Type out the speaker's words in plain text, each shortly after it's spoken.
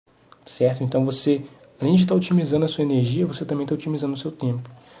certo? Então você, além de estar otimizando a sua energia, você também está otimizando o seu tempo,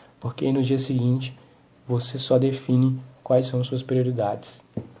 porque aí no dia seguinte você só define quais são suas prioridades.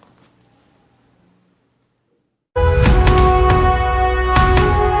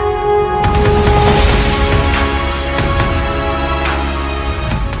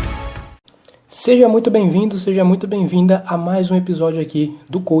 Seja muito bem-vindo, seja muito bem-vinda a mais um episódio aqui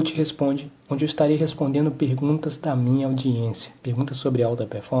do Coach Responde, onde eu estarei respondendo perguntas da minha audiência, perguntas sobre alta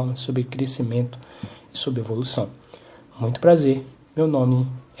performance, sobre crescimento e sobre evolução. Muito prazer, meu nome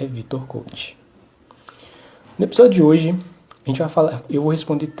é Vitor Coach. No episódio de hoje, eu vou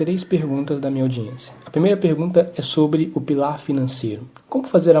responder 3 perguntas da minha audiência. A primeira pergunta é sobre o pilar financeiro. Como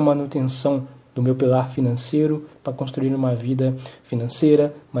fazer a manutenção do meu pilar financeiro para construir uma vida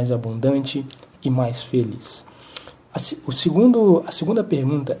financeira mais abundante e mais feliz? A segunda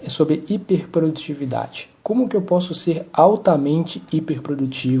pergunta é sobre hiperprodutividade. Como que eu posso ser altamente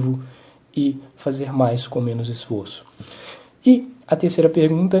hiperprodutivo e fazer mais com menos esforço? E a terceira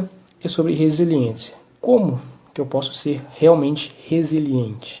pergunta é sobre resiliência. Como que eu posso ser realmente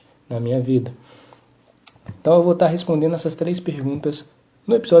resiliente na minha vida? Então eu vou estar respondendo essas 3 perguntas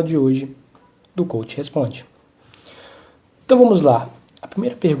no episódio de hoje do Coach Responde. Então vamos lá. A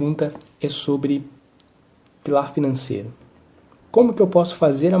primeira pergunta é sobre pilar financeiro. Como que eu posso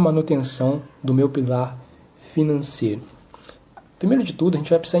fazer a manutenção do meu pilar financeiro? Primeiro de tudo, a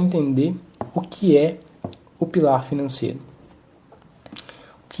gente vai precisar entender o que é o pilar financeiro.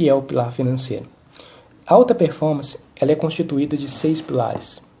 O que é o pilar financeiro? A alta performance ela é constituída de 6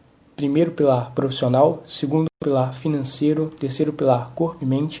 pilares. Primeiro pilar profissional, segundo pilar financeiro, terceiro pilar corpo e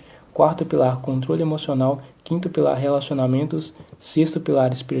mente, quarto pilar controle emocional, quinto pilar relacionamentos, sexto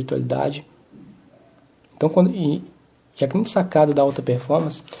pilar espiritualidade. Então, a grande sacada da alta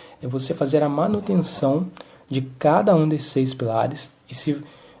performance é você fazer a manutenção de cada um desses 6 pilares, e se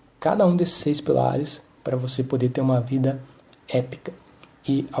cada um desses 6 pilares para você poder ter uma vida épica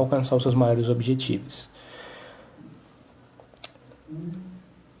e alcançar os seus maiores objetivos.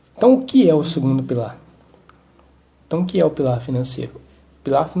 Então, o que é o segundo pilar? Então, o que é o pilar financeiro? O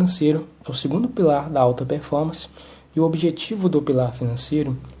pilar financeiro é o segundo pilar da alta performance, e o objetivo do pilar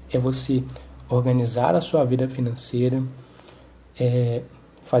financeiro é você organizar a sua vida financeira,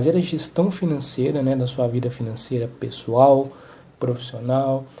 fazer a gestão financeira, da sua vida financeira pessoal,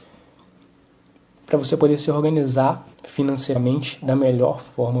 profissional, para você poder se organizar financeiramente da melhor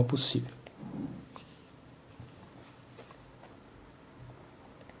forma possível.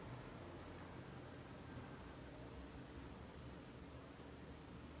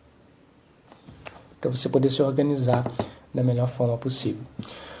 Para você poder se organizar da melhor forma possível.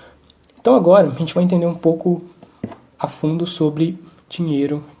 Então agora a gente vai entender um pouco a fundo sobre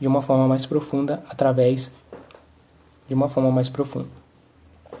dinheiro de uma forma mais profunda,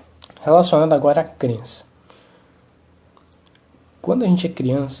 Relacionado agora à crença. Quando a gente é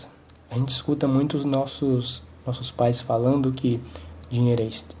criança, a gente escuta muito os nossos pais falando que dinheiro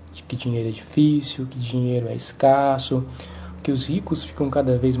é difícil, que dinheiro é escasso, que os ricos ficam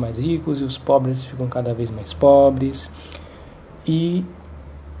cada vez mais ricos e os pobres ficam cada vez mais pobres. E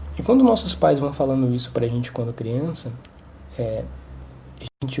quando nossos pais vão falando isso pra gente quando criança, a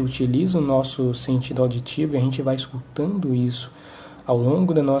gente utiliza o nosso sentido auditivo e a gente vai escutando isso ao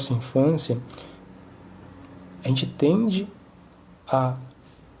longo da nossa infância, a gente tende a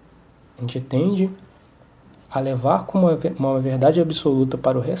levar como uma verdade absoluta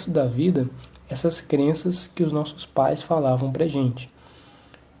para o resto da vida essas crenças que os nossos pais falavam pra gente.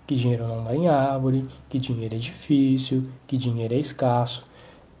 Que dinheiro não dá em árvore, que dinheiro é difícil, que dinheiro é escasso.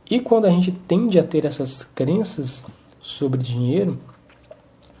 E quando a gente tende a ter essas crenças sobre dinheiro,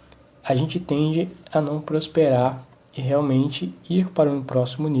 a gente tende a não prosperar e realmente ir para um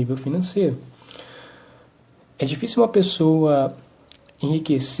próximo nível financeiro. É difícil uma pessoa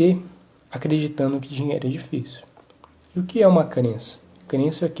enriquecer acreditando que dinheiro é difícil. E o que é uma crença?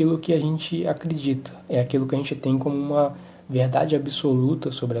 Crença é aquilo que a gente acredita, é aquilo que a gente tem como uma verdade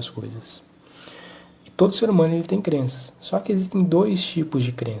absoluta sobre as coisas. E todo ser humano ele tem crenças, só que existem 2 tipos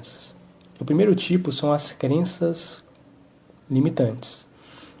de crenças. O primeiro tipo são as crenças limitantes.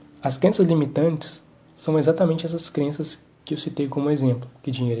 As crenças limitantes são exatamente essas crenças que eu citei como exemplo, que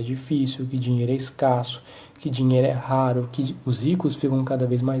dinheiro é difícil, que dinheiro é escasso, que dinheiro é raro, que os ricos ficam cada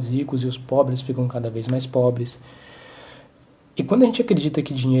vez mais ricos e os pobres ficam cada vez mais pobres. E quando a gente acredita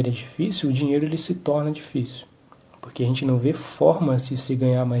que dinheiro é difícil, o dinheiro ele se torna difícil. Porque a gente não vê formas de se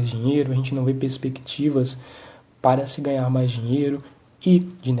ganhar mais dinheiro, a gente não vê perspectivas para se ganhar mais dinheiro e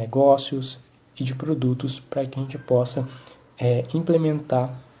de negócios e de produtos para que a gente possa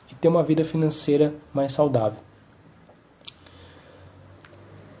implementar e ter uma vida financeira mais saudável.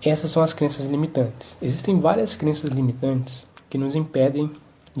 Essas são as crenças limitantes. Existem várias crenças limitantes que nos impedem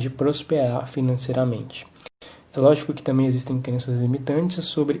de prosperar financeiramente. É lógico que também existem crenças limitantes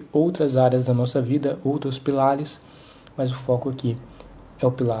sobre outras áreas da nossa vida, outros pilares, mas o foco aqui é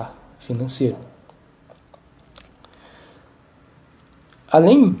o pilar financeiro.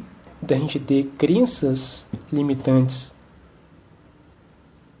 Além da gente ter crenças limitantes,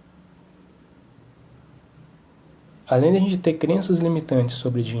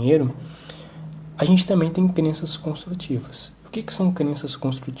 sobre dinheiro, a gente também tem crenças construtivas. O que são crenças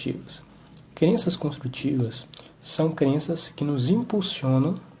construtivas? Crenças construtivas são crenças que nos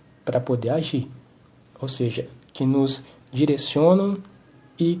impulsionam para poder agir, ou seja, que nos direcionam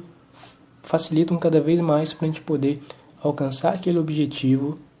e facilitam cada vez mais para a gente poder alcançar aquele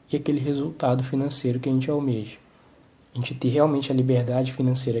objetivo e aquele resultado financeiro que a gente almeja. A gente ter realmente a liberdade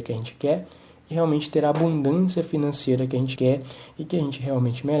financeira que a gente quer e realmente ter a abundância financeira que a gente quer e que a gente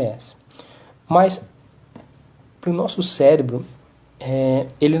realmente merece. Mas para o nosso cérebro,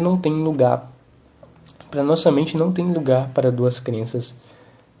 ele não tem lugar, para a nossa mente não tem lugar para duas crenças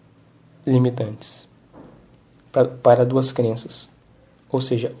limitantes, para duas crenças. Ou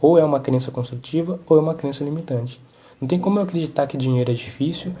seja, ou é uma crença construtiva ou é uma crença limitante. Não tem como eu acreditar que dinheiro é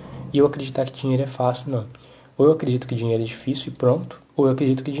difícil e eu acreditar que dinheiro é fácil, não. Ou eu acredito que dinheiro é difícil e pronto, ou eu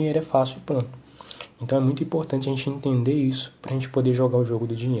acredito que dinheiro é fácil e pronto. Então é muito importante a gente entender isso para a gente poder jogar o jogo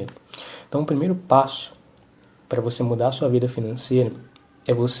do dinheiro. Então o primeiro passo para você mudar a sua vida financeira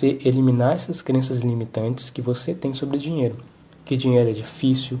é você eliminar essas crenças limitantes que você tem sobre dinheiro. Que dinheiro é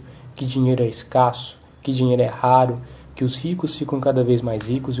difícil, que dinheiro é escasso, que dinheiro é raro, que os ricos ficam cada vez mais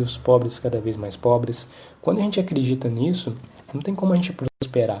ricos e os pobres cada vez mais pobres. Quando a gente acredita nisso, não tem como a gente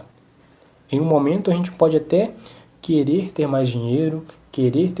prosperar. Em um momento a gente pode até querer ter mais dinheiro,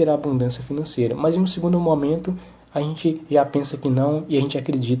 querer ter a abundância financeira, mas em um segundo momento a gente já pensa que não e a gente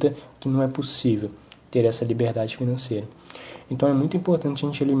acredita que não é possível ter essa liberdade financeira. Então é muito importante a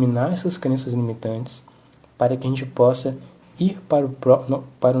gente eliminar essas crenças limitantes para que a gente possa ir para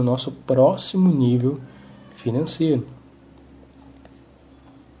o nosso próximo nível financeiro.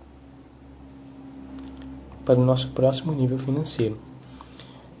 Para o nosso próximo nível financeiro.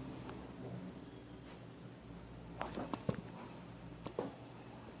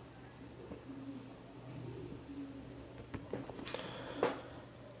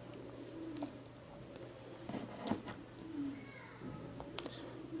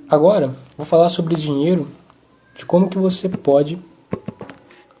 Agora, vou falar sobre dinheiro, como que você pode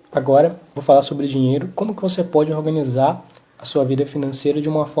organizar a sua vida financeira de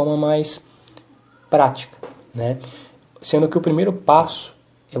uma forma mais prática, né? Sendo que o primeiro passo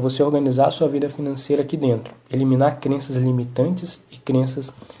é você organizar a sua vida financeira aqui dentro, eliminar crenças limitantes e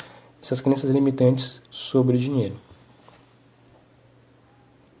essas crenças limitantes sobre o dinheiro.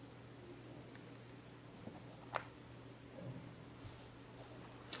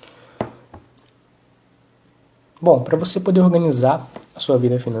 Bom, para você poder organizar a sua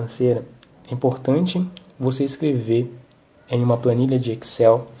vida financeira, é importante você escrever em uma planilha de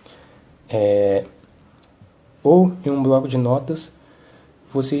Excel ou em um bloco de notas,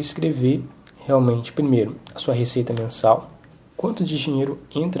 você escrever realmente, primeiro, a sua receita mensal, quanto de dinheiro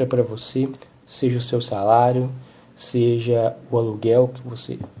entra para você, seja o seu salário, seja o aluguel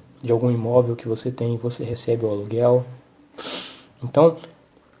de algum imóvel que você tem, você recebe o aluguel. Então,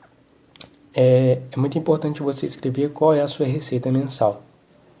 é muito importante você escrever qual é a sua receita mensal.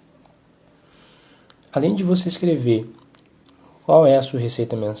 Além de você escrever qual é a sua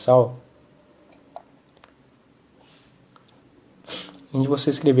receita mensal, além de você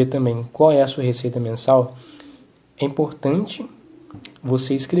escrever também qual é a sua receita mensal, é importante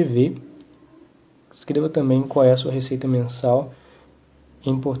você escreva também qual é a sua receita mensal, é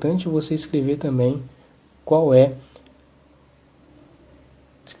importante você escrever também qual é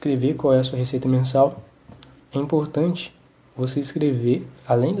a sua receita mensal. É importante você escrever,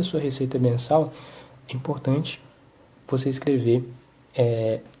 além da sua receita mensal, é importante você escrever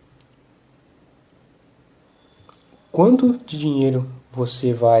quanto de dinheiro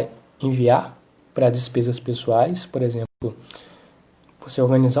você vai enviar para despesas pessoais, por exemplo, você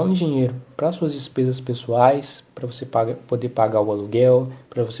organizar um dinheiro para suas despesas pessoais, para você poder pagar o aluguel,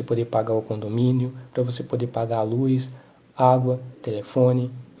 para você poder pagar o condomínio, para você poder pagar a luz, água, telefone,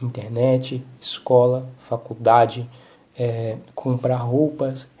 internet, escola, faculdade, comprar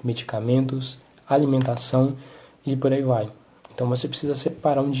roupas, medicamentos, alimentação e por aí vai. Então você precisa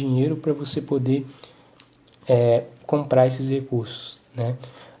separar um dinheiro para você poder comprar esses recursos, né?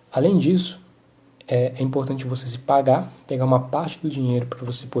 Além disso, é importante você se pegar uma parte do dinheiro para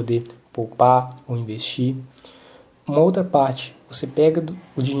você poder poupar ou investir. Uma outra parte você pega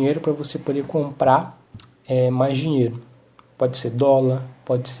o dinheiro para você poder comprar mais dinheiro. Pode ser dólar,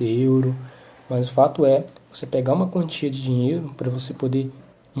 pode ser euro, mas o fato é você pegar uma quantia de dinheiro para você poder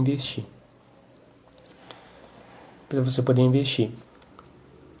investir.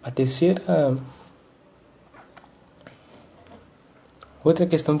 Outra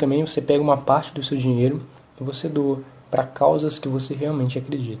questão também, você pega uma parte do seu dinheiro e você doa para causas que você realmente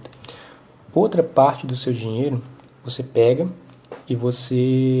acredita. Outra parte do seu dinheiro, você pega e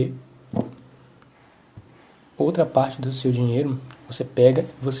você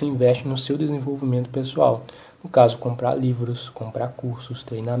investe no seu desenvolvimento pessoal. No caso, comprar livros, comprar cursos,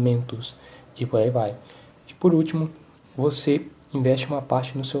 treinamentos e por aí vai. E por último, você investe uma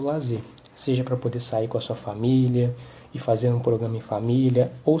parte no seu lazer, seja para poder sair com a sua família e fazer um programa em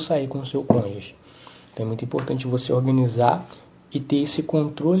família ou sair com o seu cônjuge. Então é muito importante você organizar e ter esse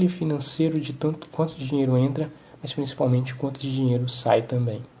controle financeiro de tanto quanto dinheiro entra, mas principalmente quanto de dinheiro sai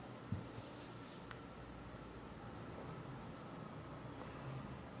também.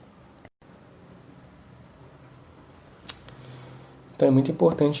 Então é muito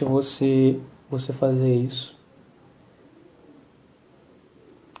importante você fazer isso.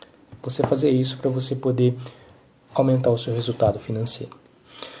 Você fazer isso para você poder aumentar o seu resultado financeiro.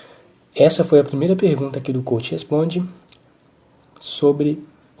 Essa foi a primeira pergunta aqui do Coach Responde sobre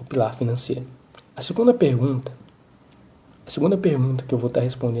o pilar financeiro. A segunda pergunta que eu vou estar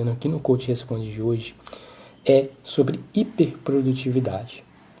respondendo aqui no Coach Responde de hoje é sobre hiperprodutividade.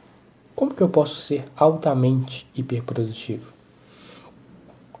 Como que eu posso ser altamente hiperprodutivo?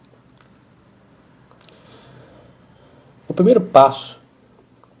 O primeiro passo,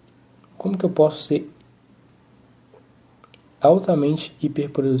 como que eu posso ser altamente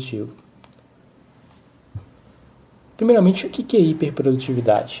hiperprodutivo? Primeiramente, o que é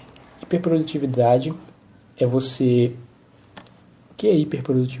hiperprodutividade? Hiperprodutividade é você... O que é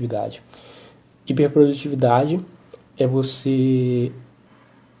hiperprodutividade? Hiperprodutividade é você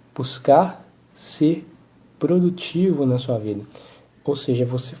buscar ser produtivo na sua vida. Ou seja,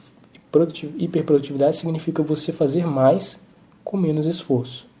 hiperprodutividade significa você fazer mais com menos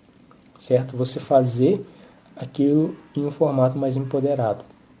esforço, certo? Você fazer aquilo em um formato mais empoderado.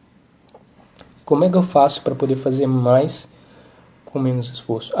 Como é que eu faço para poder fazer mais com menos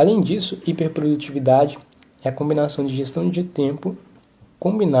esforço? Além disso, hiperprodutividade é a combinação de gestão de tempo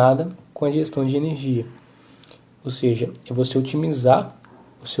combinada com a gestão de energia. Ou seja, é você otimizar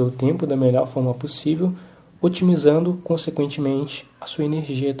o seu tempo da melhor forma possível, otimizando, consequentemente, a sua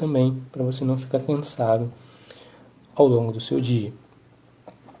energia também, para você não ficar cansado ao longo do seu dia.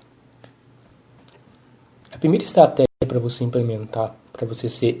 A primeira estratégia para você implementar, para você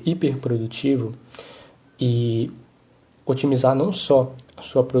ser hiperprodutivo e otimizar não só a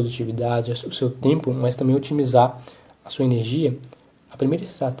sua produtividade, o seu tempo, mas também otimizar a sua energia, a primeira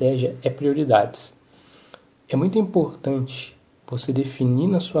estratégia é prioridades. É muito importante você definir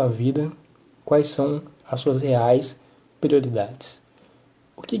na sua vida quais são as suas reais prioridades.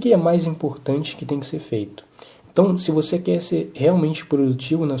 O que é mais importante que tem que ser feito? Então, se você quer ser realmente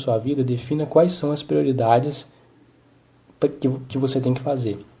produtivo na sua vida, defina quais são as prioridades que você tem que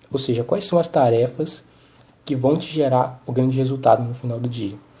fazer. Ou seja, quais são as tarefas que vão te gerar o grande resultado no final do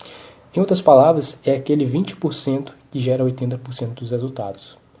dia. Em outras palavras, é aquele 20% que gera 80% dos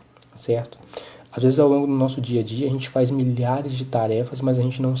resultados, certo? Às vezes, ao longo do nosso dia a dia, a gente faz milhares de tarefas, mas a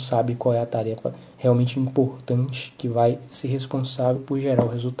gente não sabe qual é a tarefa realmente importante que vai ser responsável por gerar o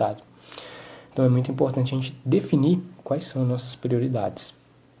resultado. Então, é muito importante a gente definir quais são nossas prioridades.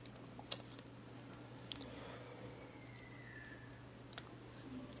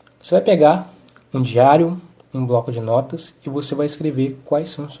 Você vai pegar um diário, um bloco de notas e você vai escrever quais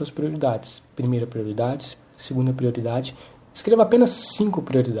são as suas prioridades. Primeira prioridade, segunda prioridade. Escreva apenas 5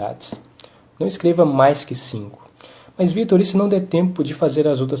 prioridades. Não escreva mais que 5. Mas, Vitor, e se não der tempo de fazer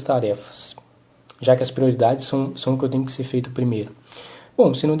as outras tarefas? Já que as prioridades são o que eu tenho que ser feito primeiro.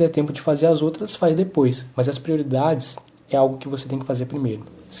 Bom, se não der tempo de fazer as outras, faz depois. Mas as prioridades é algo que você tem que fazer primeiro.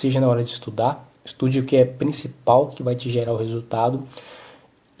 Seja na hora de estudar, estude o que é principal, que vai te gerar o resultado.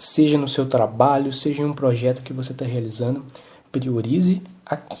 Seja no seu trabalho, seja em um projeto que você está realizando, priorize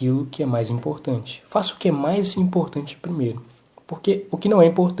aquilo que é mais importante. Faça o que é mais importante primeiro. Porque o que não é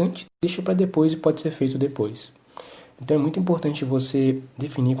importante, deixa para depois e pode ser feito depois. Então é muito importante você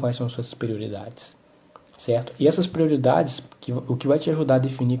definir quais são suas prioridades, certo? E essas prioridades, o que vai te ajudar a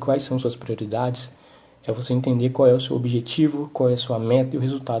definir quais são suas prioridades, é você entender qual é o seu objetivo, qual é a sua meta e o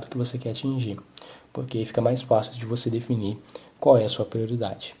resultado que você quer atingir. Porque aí fica mais fácil de você definir qual é a sua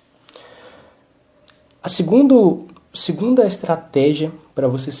prioridade. A segunda estratégia para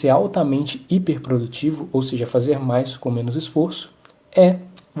você ser altamente hiperprodutivo, ou seja, fazer mais com menos esforço, é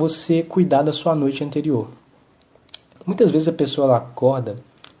você cuidar da sua noite anterior. Muitas vezes a pessoa ela acorda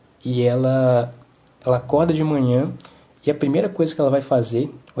e ela acorda de manhã e a primeira coisa que ela vai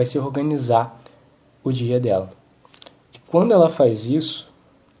fazer vai ser organizar o dia dela. E quando ela faz isso,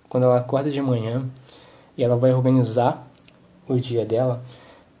 quando ela acorda de manhã e ela vai organizar o dia dela,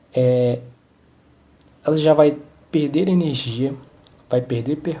 ela já vai perder energia, vai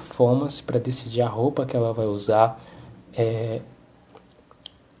perder performance para decidir a roupa que ela vai usar,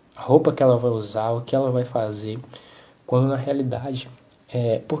 o que ela vai fazer, quando na realidade,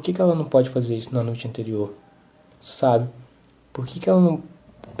 por que ela não pode fazer isso na noite anterior? Sabe? Por que ela não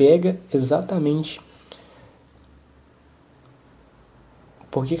pega exatamente...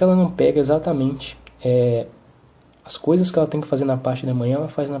 Por que ela não pega exatamente as coisas que ela tem que fazer na parte da manhã, ela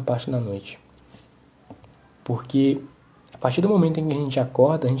faz na parte da noite? Porque a partir do momento em que a gente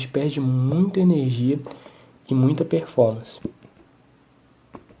acorda, a gente perde muita energia e muita performance.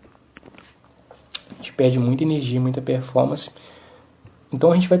 A gente perde muita energia e muita performance.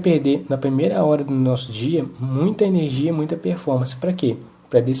 Então a gente vai perder na primeira hora do nosso dia muita energia e muita performance. Para quê?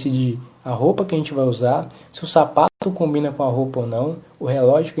 Para decidir a roupa que a gente vai usar, se o sapato combina com a roupa ou não, o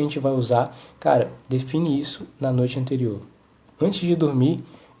relógio que a gente vai usar. Cara, define isso na noite anterior. Antes de dormir,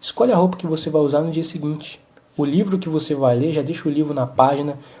 escolhe a roupa que você vai usar no dia seguinte. O livro que você vai ler, já deixa o livro na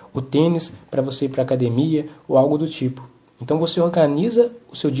página, o tênis para você ir para a academia ou algo do tipo. Então você organiza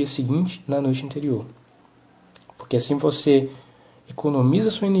o seu dia seguinte na noite anterior. Porque assim você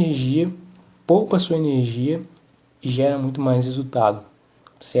economiza sua energia, poupa sua energia e gera muito mais resultado,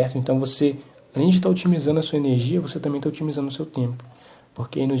 certo? Então você, além de estar otimizando a sua energia, você também está otimizando o seu tempo.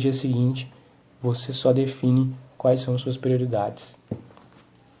 Porque aí no dia seguinte você só define quais são as suas prioridades.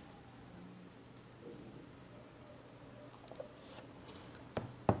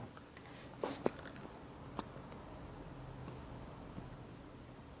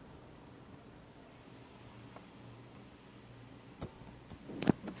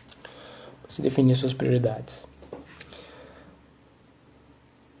 Você definir suas prioridades.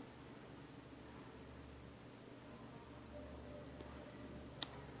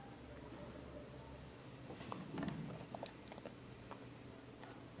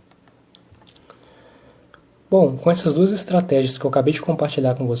 Bom, com essas duas estratégias que eu acabei de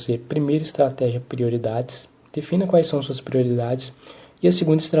compartilhar com você, primeira estratégia, prioridades, defina quais são suas prioridades, e a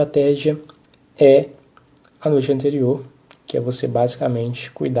segunda estratégia é a noite anterior, que é você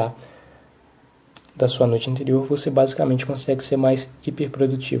basicamente cuidar da sua noite anterior, você basicamente consegue ser mais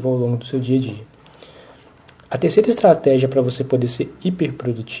hiperprodutivo ao longo do seu dia a dia. A terceira estratégia para você poder ser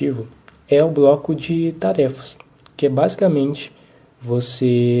hiperprodutivo é o bloco de tarefas, que é basicamente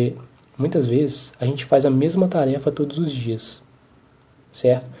você... Muitas vezes a gente faz a mesma tarefa todos os dias,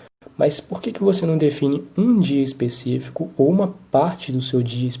 certo? Mas por que você não define um dia específico ou uma parte do seu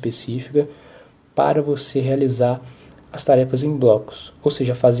dia específica para você realizar as tarefas em blocos? Ou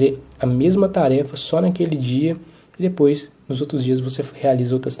seja, fazer a mesma tarefa só naquele dia e depois, nos outros dias, você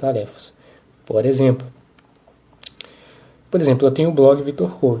realiza outras tarefas. Por exemplo, eu tenho o blog Vitor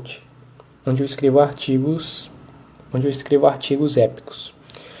Coach, onde eu escrevo artigos épicos.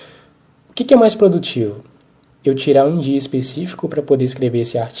 O que é mais produtivo? Eu tirar um dia específico para poder escrever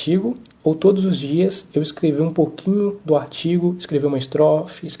esse artigo, ou todos os dias eu escrever um pouquinho do artigo, escrever uma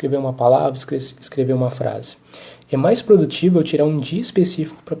estrofe, escrever uma palavra, escrever uma frase? É mais produtivo eu tirar um dia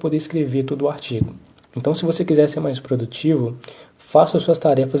específico para poder escrever todo o artigo. Então, se você quiser ser mais produtivo, faça suas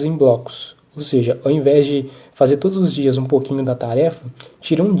tarefas em blocos. Ou seja, ao invés de fazer todos os dias um pouquinho da tarefa,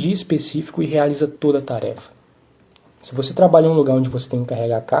 tira um dia específico e realiza toda a tarefa. Se você trabalha em um lugar onde você tem que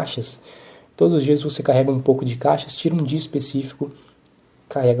carregar caixas, todos os dias você carrega um pouco de caixas, tira um dia específico,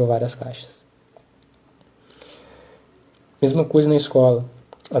 carrega várias caixas. Mesma coisa na escola.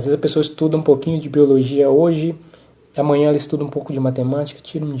 Às vezes a pessoa estuda um pouquinho de biologia hoje, amanhã ela estuda um pouco de matemática,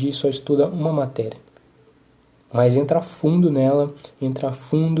 tira um dia e só estuda uma matéria. Mas entra fundo nela, entra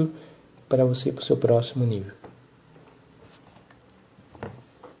fundo para você ir para o seu próximo nível.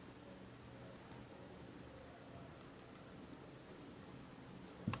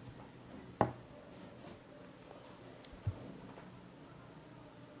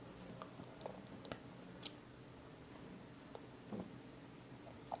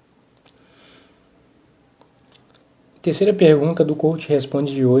 Terceira pergunta do Coach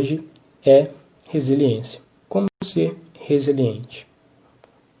Responde de hoje é resiliência. Como ser resiliente?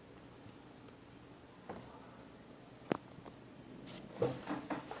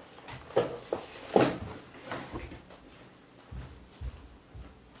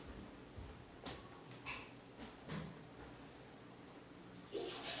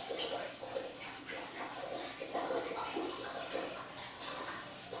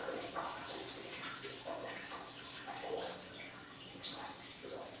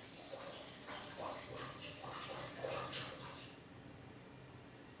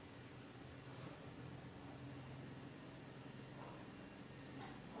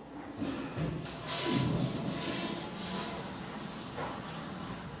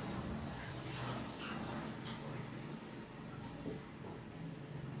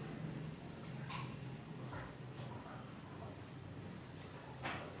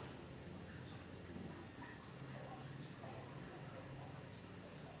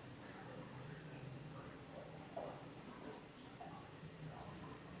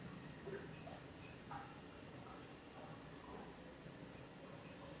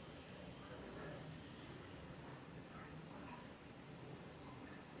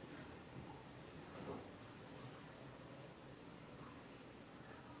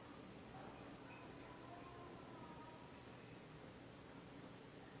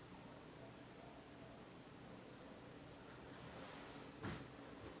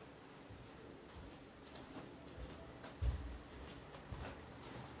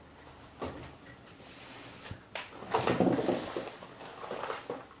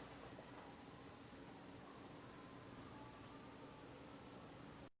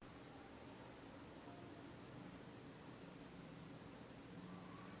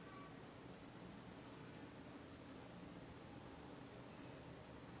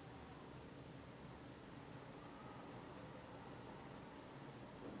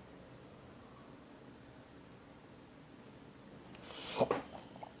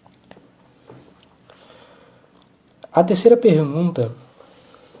 A terceira pergunta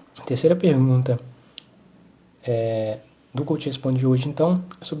do Coach Responde de hoje, então,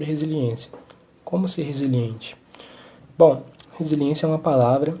 é sobre resiliência. Como ser resiliente? Bom, resiliência é uma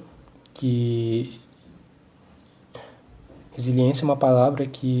palavra que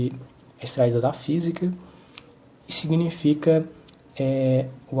é extraída da física e significa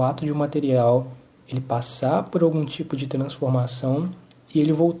o ato de um material ele passar por algum tipo de transformação e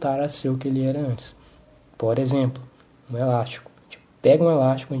ele voltar a ser o que ele era antes. Por exemplo, um elástico. A gente pega um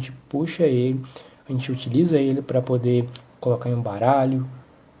elástico, a gente puxa ele, a gente utiliza ele para poder colocar em um baralho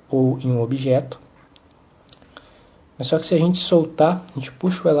ou em um objeto. Mas só que se a gente soltar, a gente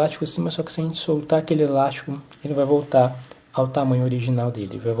puxa o elástico assim, mas só que se a gente soltar aquele elástico, ele vai voltar ao tamanho original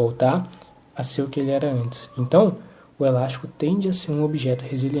dele, ele vai voltar a ser o que ele era antes. Então, o elástico tende a ser um objeto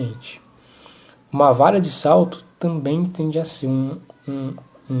resiliente. Uma vara de salto também tende a ser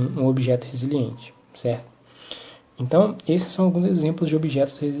um objeto resiliente, certo? Então, esses são alguns exemplos de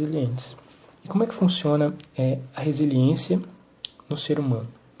objetos resilientes. E como é que funciona a resiliência no ser humano,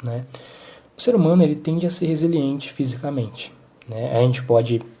 né? O ser humano ele tende a ser resiliente fisicamente, né? A gente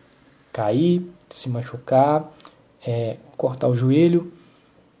pode cair, se machucar, cortar o joelho,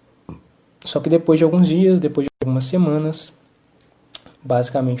 só que depois de alguns dias, depois de algumas semanas,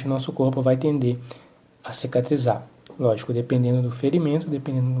 basicamente o nosso corpo vai tender a cicatrizar. Lógico, dependendo do ferimento,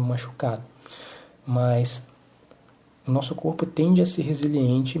 dependendo do machucado. Mas o nosso corpo tende a ser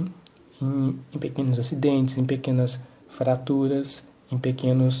resiliente em pequenos acidentes, em pequenas fraturas, em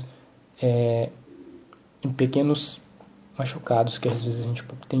pequenos machucados que às vezes a gente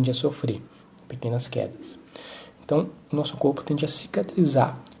tende a sofrer, pequenas quedas. Então, o nosso corpo tende a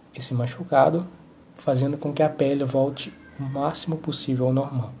cicatrizar esse machucado, fazendo com que a pele volte o máximo possível ao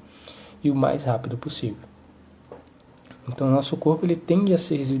normal e o mais rápido possível. Então, o nosso corpo ele tende a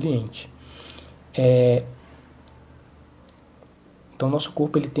ser resiliente.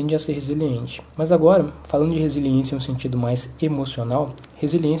 Mas agora, falando de resiliência em um sentido mais emocional,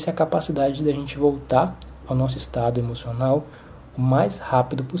 resiliência é a capacidade da gente voltar ao nosso estado emocional o mais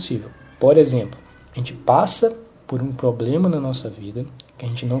rápido possível. Por exemplo, a gente passa por um problema na nossa vida, que a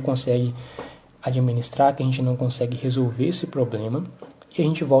gente não consegue administrar, que a gente não consegue resolver esse problema, e a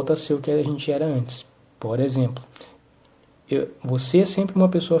gente volta a ser o que a gente era antes. Por exemplo, você é sempre uma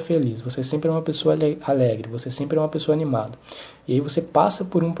pessoa feliz, você sempre é uma pessoa alegre, você sempre é uma pessoa animada. E aí você passa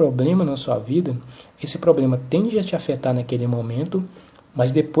por um problema na sua vida, esse problema tende a te afetar naquele momento,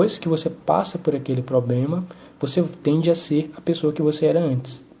 mas depois que você passa por aquele problema, você tende a ser a pessoa que você era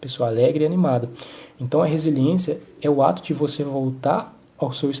antes, pessoa alegre e animada. Então a resiliência é o ato de você voltar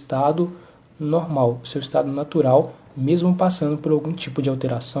ao seu estado normal, seu estado natural, mesmo passando por algum tipo de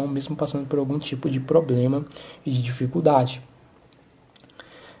alteração, mesmo passando por algum tipo de problema e de dificuldade.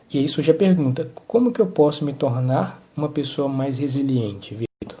 E aí surge a pergunta, como que eu posso me tornar uma pessoa mais resiliente,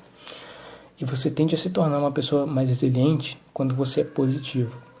 Vitor? E você tende a se tornar uma pessoa mais resiliente quando você é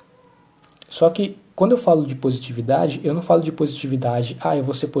positivo. Só que quando eu falo de positividade, eu não falo de positividade, eu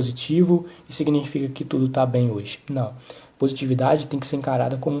vou ser positivo e significa que tudo está bem hoje. Não. Positividade tem que ser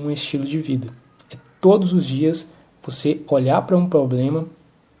encarada como um estilo de vida. É todos os dias você olhar para um problema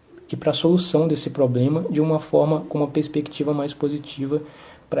e para a solução desse problema de uma forma, com uma perspectiva mais positiva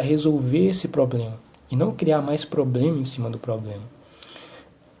para resolver esse problema e não criar mais problema em cima do problema.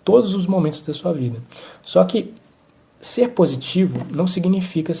 Todos os momentos da sua vida. Só que ser positivo não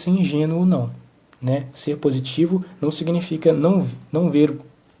significa ser ingênuo, não. Né? Ser positivo não significa não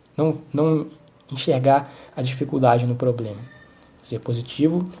enxergar a dificuldade no problema. Ser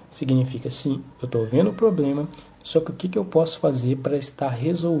positivo significa, sim, eu estou vendo o problema, só que o que eu posso fazer para estar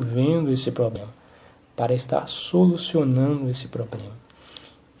resolvendo esse problema? Para estar solucionando esse problema?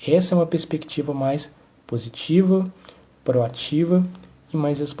 Essa é uma perspectiva mais positiva, proativa e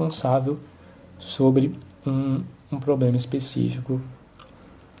mais responsável sobre um problema específico.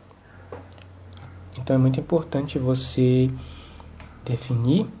 Então é muito importante você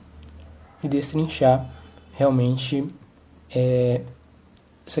definir e destrinchar realmente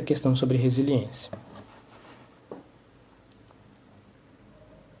essa questão sobre resiliência.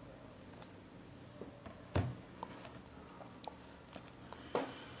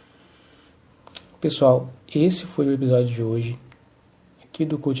 Pessoal, esse foi o episódio de hoje aqui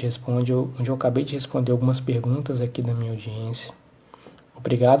do Coach Responde, onde eu acabei de responder algumas perguntas aqui da minha audiência.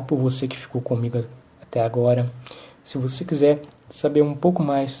 Obrigado por você que ficou comigo até agora. Se você quiser saber um pouco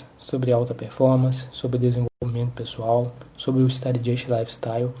mais sobre alta performance, sobre desenvolvimento pessoal, sobre o Study Just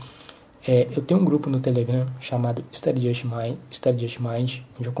Lifestyle, eu tenho um grupo no Telegram chamado Study Just Mind,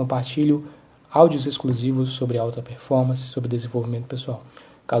 onde eu compartilho áudios exclusivos sobre alta performance, sobre desenvolvimento pessoal.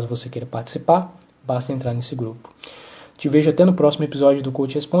 Caso você queira participar, basta entrar nesse grupo. Te vejo até no próximo episódio do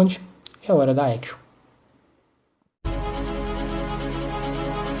Coach Responde. É hora da action.